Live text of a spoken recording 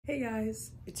Hey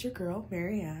guys, it's your girl,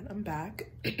 Marianne. I'm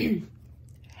back. Hey,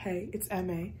 it's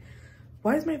MA.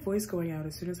 Why is my voice going out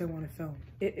as soon as I want to film?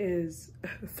 It is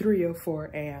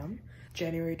 3:04 a.m.,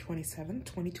 January 27th,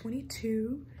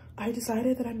 2022. I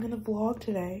decided that I'm gonna vlog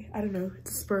today. I don't know, it's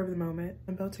a spur of the moment.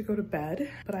 I'm about to go to bed,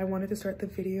 but I wanted to start the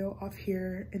video off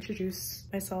here, introduce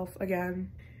myself again.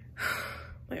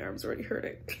 My arm's already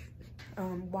hurting.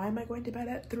 Why am I going to bed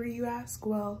at 3, you ask?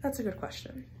 Well, that's a good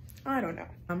question. I don't know.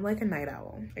 I'm like a night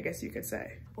owl, I guess you could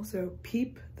say. Also,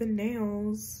 peep the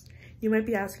nails. You might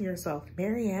be asking yourself,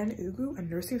 Marianne Ugu, a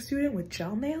nursing student with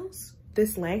gel nails?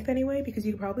 This length anyway, because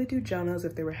you could probably do gel nails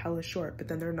if they were hella short, but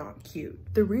then they're not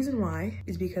cute. The reason why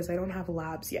is because I don't have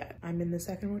labs yet. I'm in the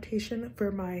second rotation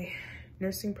for my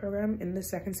nursing program in the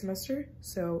second semester.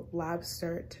 So labs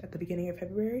start at the beginning of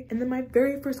February. And then my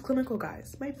very first clinical,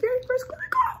 guys, my very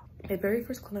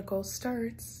first clinical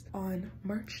starts on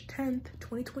March 10th,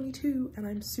 2022, and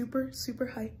I'm super,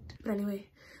 super hyped. But anyway,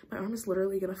 my arm is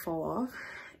literally gonna fall off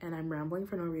and I'm rambling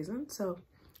for no reason, so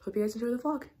hope you guys enjoy the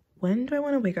vlog. When do I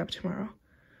want to wake up tomorrow?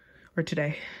 Or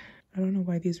today? I don't know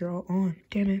why these are all on.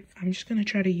 Damn it, I'm just gonna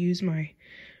try to use my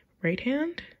right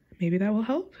hand. Maybe that will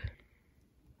help.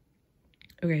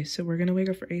 Okay, so we're gonna wake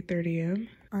up for 8:30 a.m.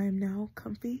 I am now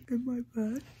comfy in my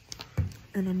bed,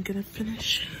 and I'm gonna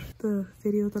finish the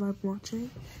video that I'm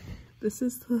watching. This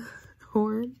is the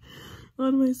horn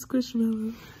on my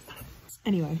Squishmallow.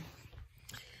 Anyway,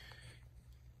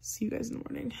 see you guys in the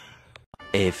morning.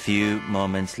 A few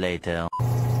moments later.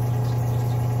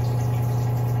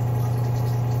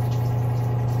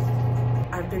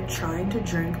 I've been trying to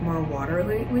drink more water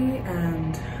lately,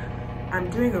 and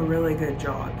I'm doing a really good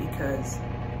job because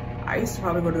I used to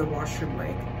probably go to the washroom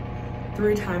like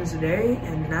 3 times a day,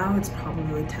 and now it's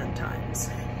probably 10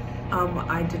 times.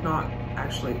 I did not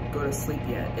actually go to sleep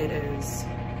yet. It is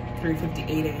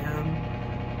 3:58 a.m.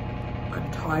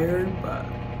 I'm tired, but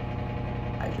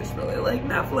I just really like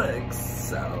Netflix,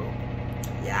 so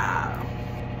yeah.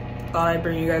 Thought I'd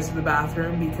bring you guys to the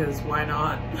bathroom because why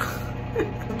not?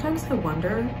 Sometimes I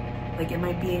wonder, like, am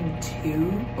I being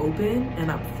too open and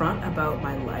upfront about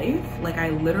my life? Like, I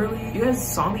literally, you guys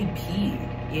saw me pee,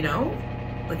 you know?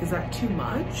 Like, is that too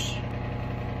much?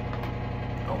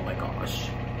 Oh my gosh.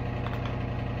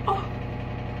 Oh,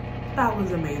 that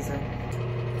was amazing.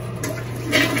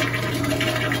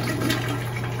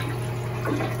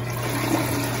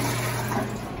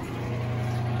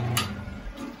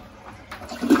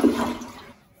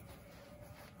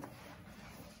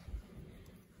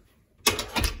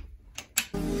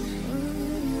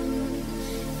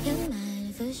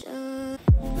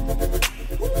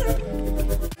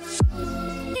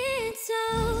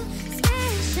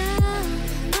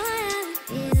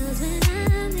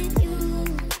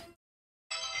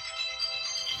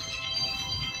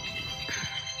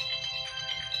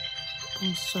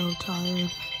 I'm so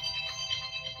tired.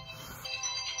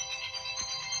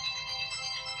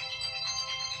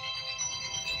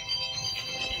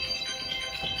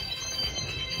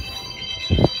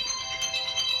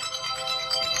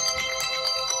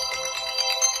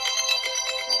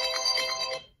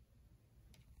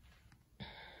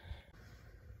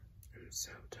 I'm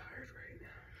so tired right now.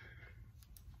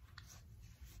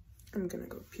 I'm gonna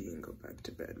go pee and go back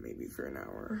to bed maybe for an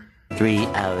hour. 3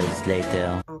 hours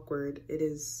later. Awkward. It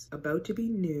is about to be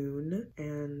noon,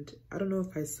 and I don't know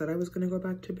if I said I was gonna go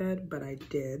back to bed, but I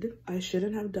did. I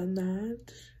shouldn't have done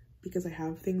that because I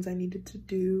have things I needed to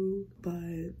do,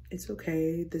 but it's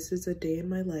okay. This is a day in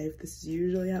my life. This is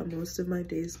usually how most of my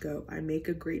days go. I make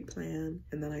a great plan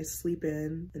and then I sleep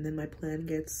in, and then my plan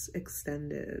gets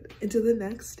extended into the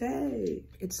next day.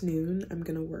 It's noon. I'm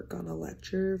gonna work on a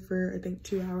lecture for I think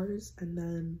 2 hours, and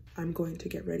then I'm going to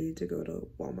get ready to go to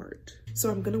Walmart. So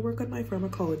I'm gonna work on my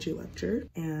pharmacology lecture,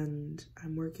 and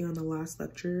I'm working on the last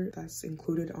lecture that's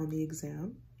included on the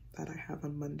exam that I have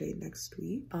on Monday next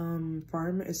week.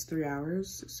 Pharm is 3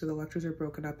 hours, so the lectures are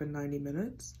broken up in 90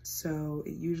 minutes. So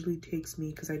it usually takes me,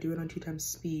 because I do it on 2 times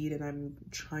speed, and I'm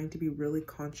trying to be really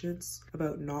conscious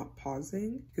about not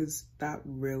pausing because that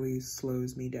really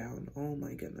slows me down. Oh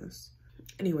my goodness.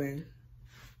 Anyway,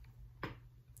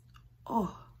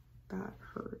 oh, that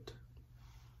hurt.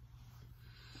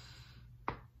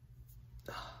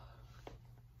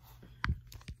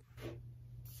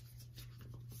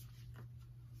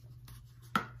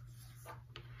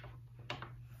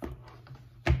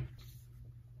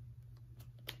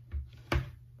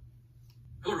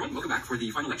 Hello everyone, welcome back for the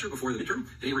final lecture before the midterm.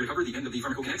 Today we're going to cover the end of the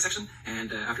pharmacokinetics section,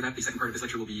 and after that, the second part of this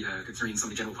lecture will be concerning some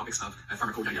of the general topics of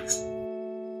pharmacodynamics.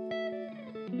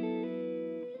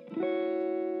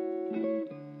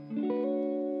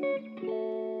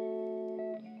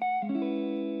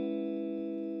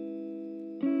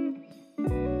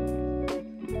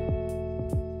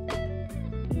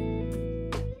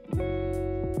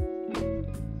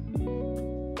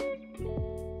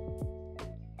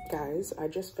 guys, I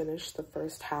just finished the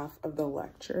first half of the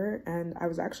lecture and I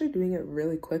was actually doing it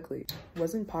really quickly.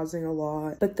 Wasn't pausing a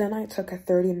lot, but then I took a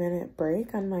 30-minute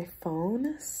break on my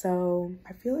phone, so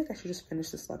I feel like I should just finish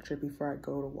this lecture before I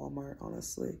go to Walmart,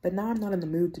 honestly. But now I'm not in the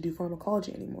mood to do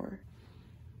pharmacology anymore.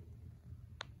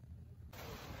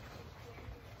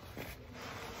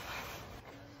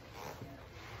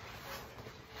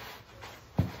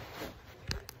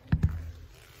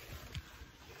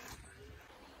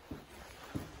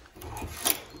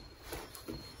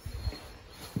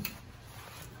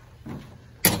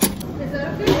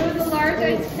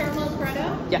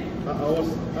 Yeah.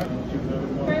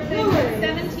 Perfect.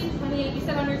 1728. You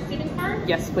said on your student card?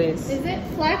 Yes, please. Is it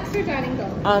flex or dining go?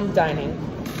 Dining.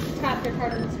 Tap your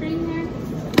card on the screen there.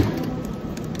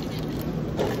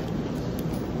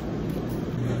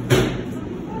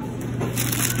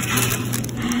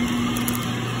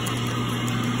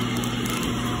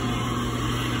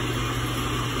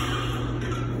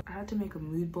 I had to make a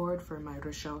mood board for my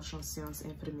recherche en sciences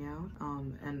infirmières,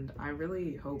 and I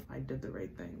really hope I did the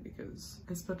right thing because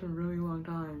I spent a really long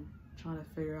time trying to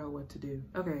figure out what to do.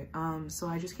 Okay, so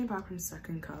I just came back from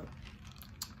second cup.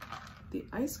 The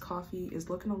iced coffee is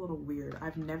looking a little weird.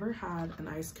 I've never had an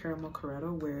iced caramel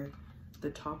corretto where the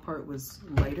top part was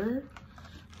lighter,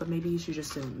 but maybe she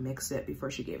just didn't mix it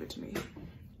before she gave it to me.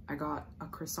 I got a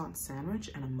croissant sandwich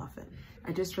and a muffin.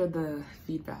 I just read the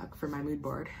feedback for my mood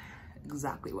board.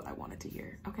 Exactly what I wanted to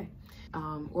hear. Okay,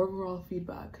 overall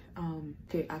feedback.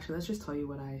 Okay, actually, let's just tell you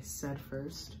what I said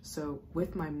first. So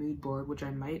with my mood board, which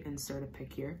I might insert a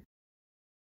pic here,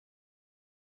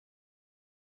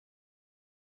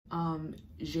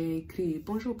 j'ai écrit: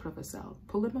 Bonjour professeur,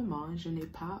 pour le moment, je n'ai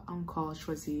pas encore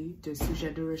choisi de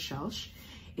sujet de recherche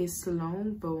et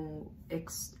selon vos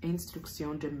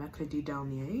instructions de mercredi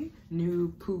dernier, nous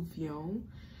pouvions...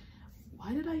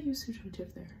 Why did I use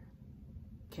subjunctive there?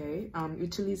 Okay,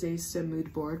 utilisez ce mood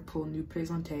board pour nous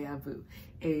présenter à vous.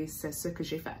 Et c'est ce que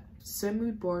j'ai fait. Ce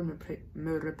mood board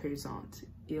me représente.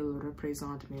 Il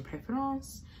représente mes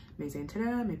préférences, mes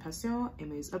intérêts, mes passions et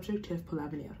mes objectifs pour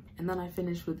l'avenir. And then I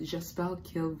finished with j'espère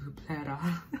qu'il vous plaira.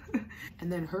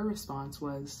 And then her response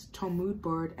was: ton mood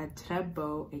board est très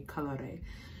beau et coloré.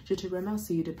 Je te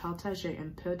remercie de partager un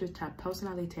peu de ta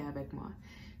personnalité avec moi.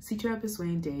 Si tu as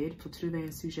besoin d'aide pour trouver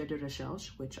un sujet de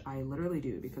recherche, which I literally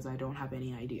do because I don't have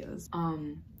any ideas,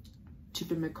 tu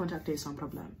peux me contacter sans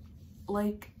problème.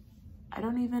 Like, I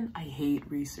hate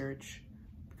research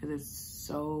because there's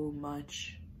so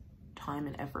much time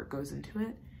and effort goes into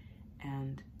it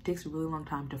and it takes a really long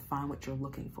time to find what you're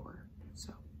looking for.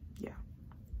 So yeah,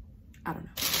 I don't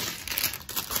know.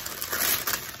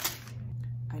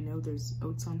 I know there's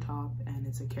oats on top and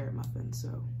it's a carrot muffin,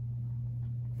 so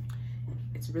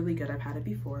it's really good. I've had it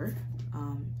before.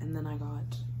 And then I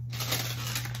got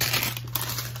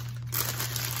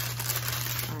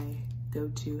my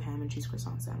go-to ham and cheese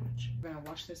croissant sandwich. I'm gonna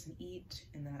watch this and eat,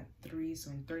 and then at 3,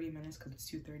 so in 30 minutes, because it's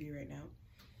 2:30 right now,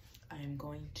 I am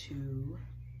going to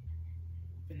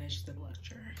finish the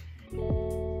lecture.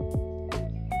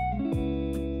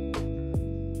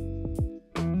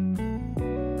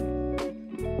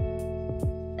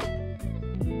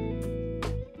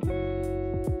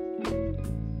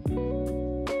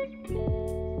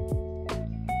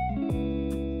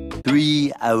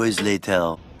 Three hours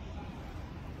later.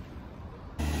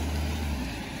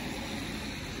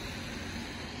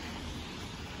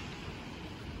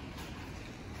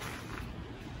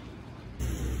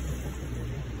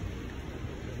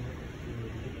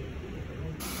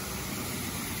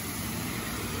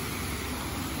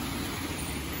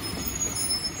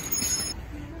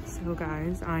 So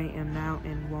guys, I am now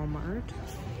in Walmart.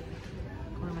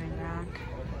 Going back,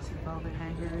 some velvet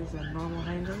hangers and normal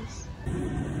hangers.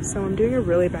 So I'm doing a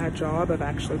really bad job of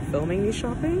actually filming me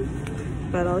shopping,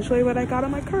 but I'll show you what I got on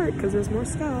my cart because there's more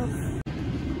stuff.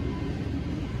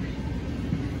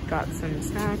 Got some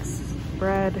snacks,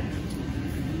 bread,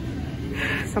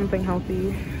 something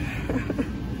healthy.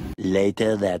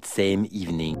 Later that same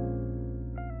evening.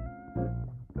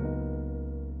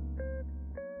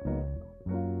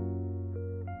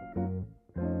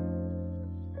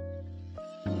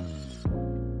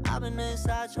 I've been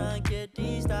inside trying to get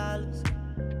these dollars.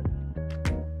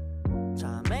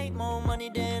 Trying to make more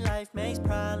money than life makes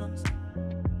problems.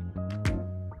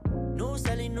 New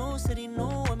city,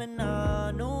 new women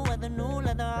now. New weather, new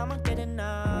leather, I'ma get it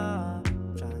now.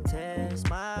 Trying to test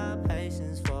my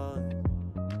patience for it.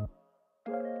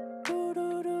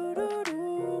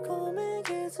 Come and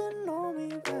get to know me,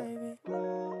 baby.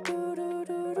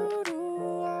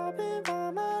 I've been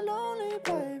by my lonely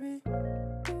baby.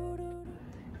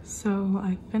 So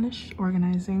I finished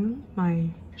organizing my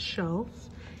shelf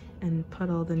and put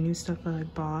all the new stuff that I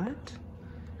bought.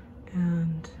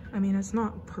 And I mean, it's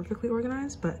not perfectly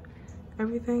organized, but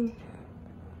everything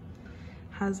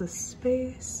has a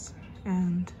space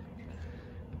and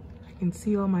I can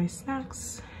see all my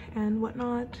snacks and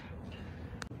whatnot.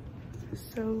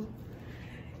 So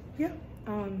yeah,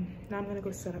 now I'm gonna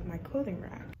go set up my clothing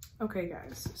rack. Okay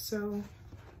guys, so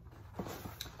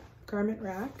garment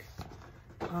rack,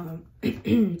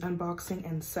 unboxing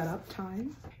and setup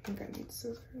time. I think I need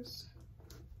scissors.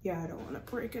 Yeah, I don't want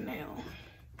to break a nail.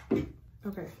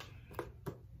 Okay.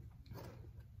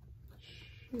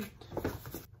 Shoot.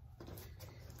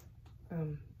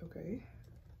 Okay.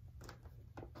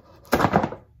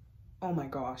 Oh my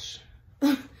gosh.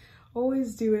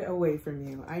 Always do it away from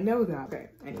you. I know that. Okay,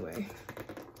 anyway.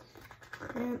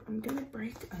 Man, I'm gonna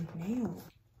break a nail.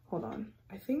 Hold on.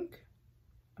 I think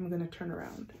I'm gonna turn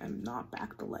around and not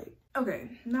back the light. Okay,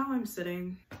 now I'm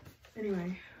sitting.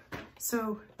 Anyway,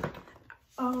 so,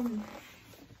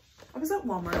 I was at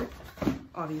Walmart,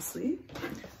 obviously,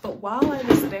 but while I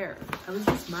was there, I was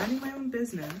just minding my own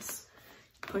business,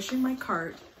 pushing my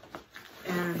cart,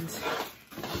 and,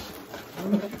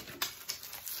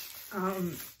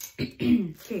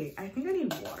 okay, I think I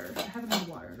need water. I haven't had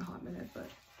water in a hot minute, but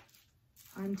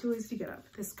I'm too lazy to get up.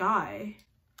 This guy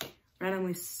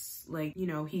randomly, like, you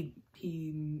know, he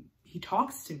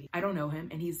talks to me. I don't know him,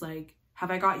 and he's like,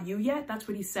 "Have I got you yet?" That's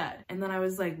what he said. And then I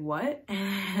was like, what?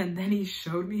 And then he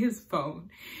showed me his phone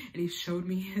and he showed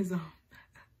me his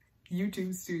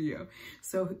YouTube studio.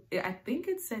 So I think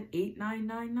it said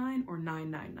 8999 or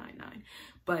 9999.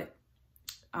 But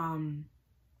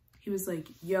he was like,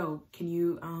 "Yo, can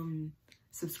you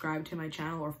subscribe to my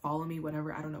channel or follow me?"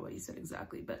 Whatever. I don't know what he said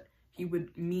exactly, but he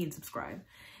would mean subscribe.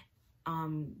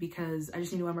 Because I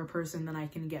just need one more person, then I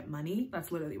can get money.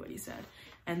 That's literally what he said.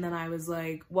 And then I was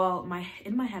like, well,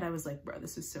 in my head, I was like, bro,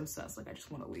 this is so sus. Like, I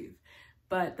just want to leave.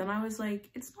 But then I was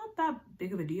like, it's not that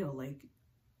big of a deal. Like,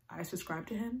 I subscribed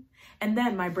to him. And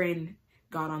then my brain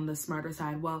got on the smarter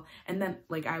side. Well, and then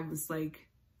like, I was like,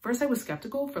 first I was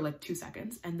skeptical for like 2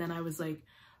 seconds. And then I was like,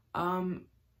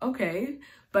 okay,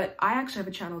 but I actually have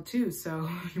a channel too. So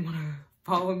you want to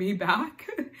follow me back?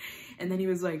 And then he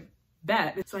was like,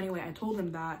 bet. So anyway, I told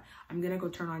him that I'm gonna go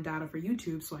turn on data for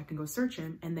YouTube so I can go search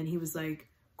him. And then he was like,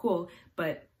 cool.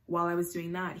 But while I was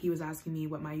doing that, he was asking me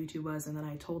what my YouTube was. And then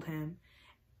I told him,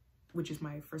 which is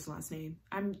my first and last name.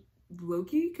 I'm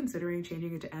low-key considering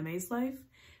changing it to MA's Life.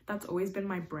 That's always been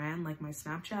my brand. Like my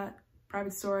Snapchat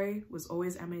private story was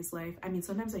always MA's Life. I mean,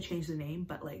 sometimes I change the name,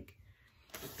 but like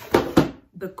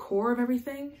the core of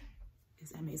everything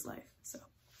is MA's Life. So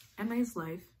MA's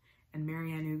Life and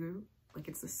Marianne Ugu, like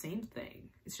it's the same thing.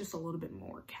 It's just a little bit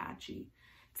more catchy.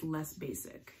 It's less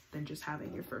basic than just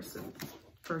having your first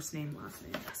name, last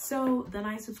name. So then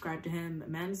I subscribed to him.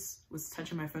 Mans was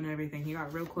touching my phone and everything. He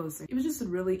got real close. It was just a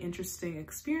really interesting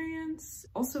experience.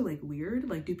 Also like weird.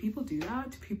 Like, do people do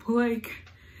that? Do people like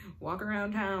walk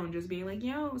around town just being like,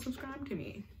 yo, subscribe to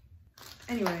me?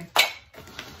 Anyway,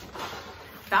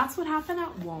 that's what happened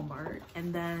at Walmart.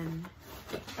 And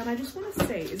I just want to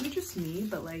say, is it just me,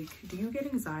 but like, do you get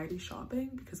anxiety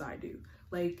shopping? Because I do.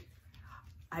 Like,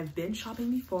 I've been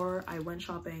shopping before. I went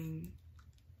shopping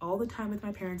all the time with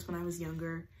my parents when I was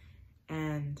younger.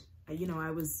 And, you know,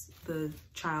 I was the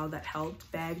child that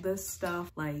helped bag this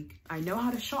stuff. Like, I know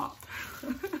how to shop.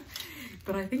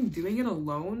 But I think doing it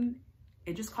alone,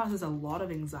 it just causes a lot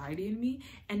of anxiety in me.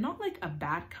 And not like a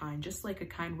bad kind, just like a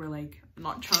kind where like, I'm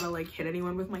not trying to like hit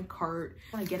anyone with my cart.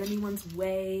 I don't want to get anyone's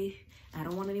way. I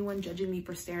don't want anyone judging me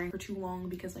for staring for too long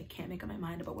because I can't make up my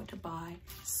mind about what to buy.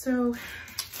 So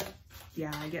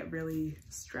yeah, I get really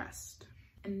stressed.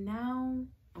 And now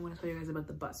I want to tell you guys about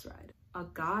the bus ride. A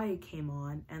guy came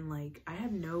on and like, I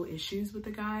had no issues with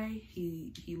the guy.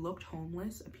 He looked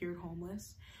homeless, appeared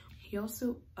homeless. He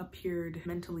also appeared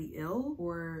mentally ill,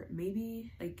 or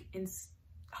maybe like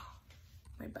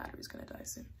my battery's gonna die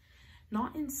soon.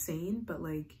 Not insane, but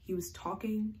like he was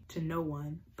talking to no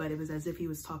one, but it was as if he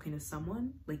was talking to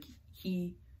someone. Like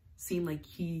he seemed like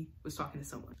he was talking to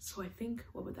someone. So I think,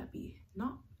 what would that be?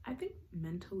 I think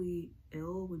mentally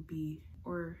ill would be,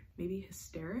 or maybe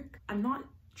hysteric. I'm not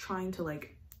trying to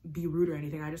like be rude or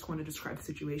anything. I just want to describe the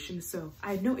situation. So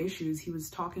I had no issues. He was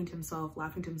talking to himself,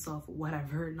 laughing to himself,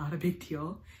 whatever, not a big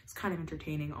deal. It's kind of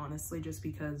entertaining, honestly, just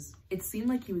because it seemed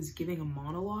like he was giving a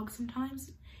monologue sometimes.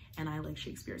 And I like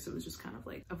Shakespeare, so it was just kind of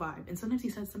like a vibe. And sometimes he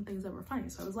said some things that were funny,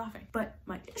 so I was laughing. But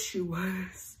my issue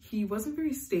was he wasn't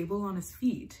very stable on his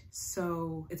feet.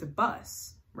 So it's a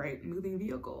bus, right? Moving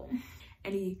vehicle.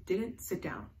 And he didn't sit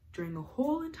down during the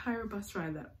whole entire bus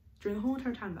ride during the whole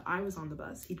entire time that I was on the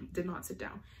bus. He did not sit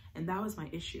down. And that was my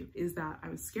issue, is that I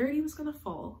was scared he was gonna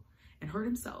fall. and hurt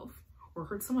himself or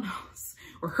hurt someone else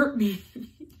or hurt me.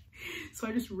 So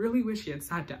I just really wish he had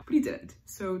sat down, but he didn't.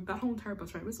 So that whole entire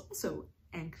bus ride was also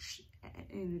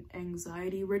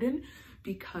anxiety ridden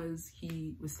because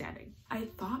he was standing. I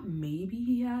thought maybe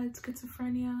he had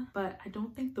schizophrenia, but I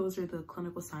don't think those are the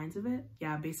clinical signs of it.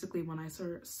 Yeah, basically when I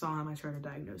saw him, I started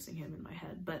diagnosing him in my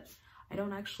head, but I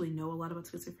don't actually know a lot about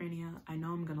schizophrenia. I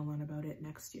know I'm gonna learn about it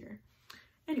next year.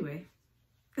 Anyway,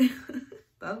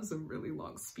 that was a really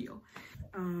long spiel.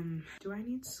 Do I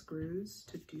need screws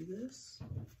to do this?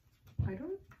 I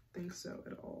don't think so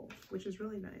at all, which is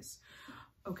really nice.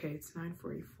 Okay, it's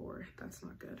 9:44. That's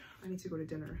not good. I need to go to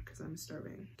dinner because I'm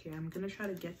starving. Okay, I'm gonna try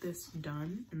to get this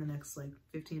done in the next like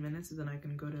 15 minutes, and then I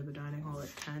can go to the dining hall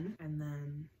at 10 and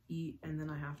then eat, and then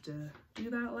I have to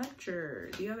do that lecture,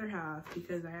 the other half,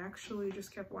 because I actually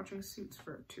just kept watching Suits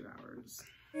for 2 hours.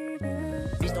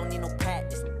 Bitch don't need no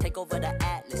practice, take over the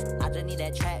atlas. I just need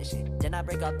that traction, then I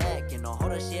break her back. You know,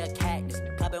 hold her, she a cactus.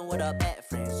 Clubbing with her bad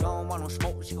friends, so I don't want no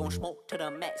smoke. She gon' smoke to the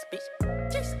max, bitch.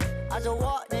 Jeez. I just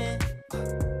walked in,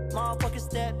 motherfucker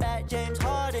step back, James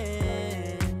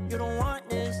Harden. You don't want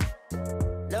this,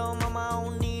 little mama, I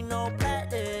don't need no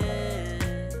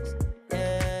practice.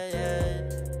 Yeah, yeah,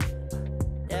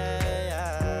 yeah,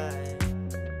 yeah,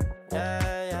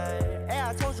 yeah, yeah. Hey,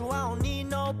 I told you I don't need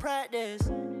no practice.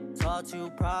 Talk to you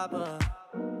proper,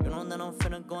 you know that I'm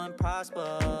finna go and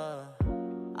prosper.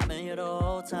 I've been here the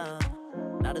whole time,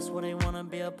 now this what they wanna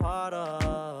be a part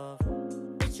of.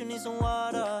 Bitch, you need some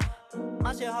water.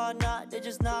 My shit hard not, they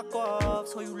just knock off.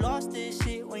 So you lost this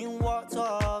shit when you walked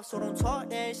off. So don't talk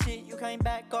that shit, you can't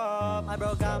back off. My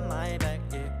bro got my back,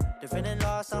 yeah. Defending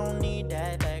loss, I don't need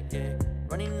that back, yeah.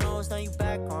 Running nose, now you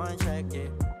back on track, yeah.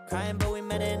 Crying, but we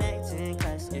met in acting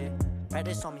class, yeah.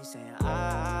 Practice on me saying,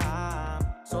 I'm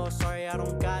so sorry, I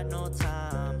don't got no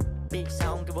time. Bitch, I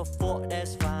don't give a fuck,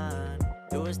 that's fine.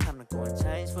 It was time to go and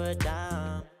change for a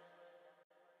dime.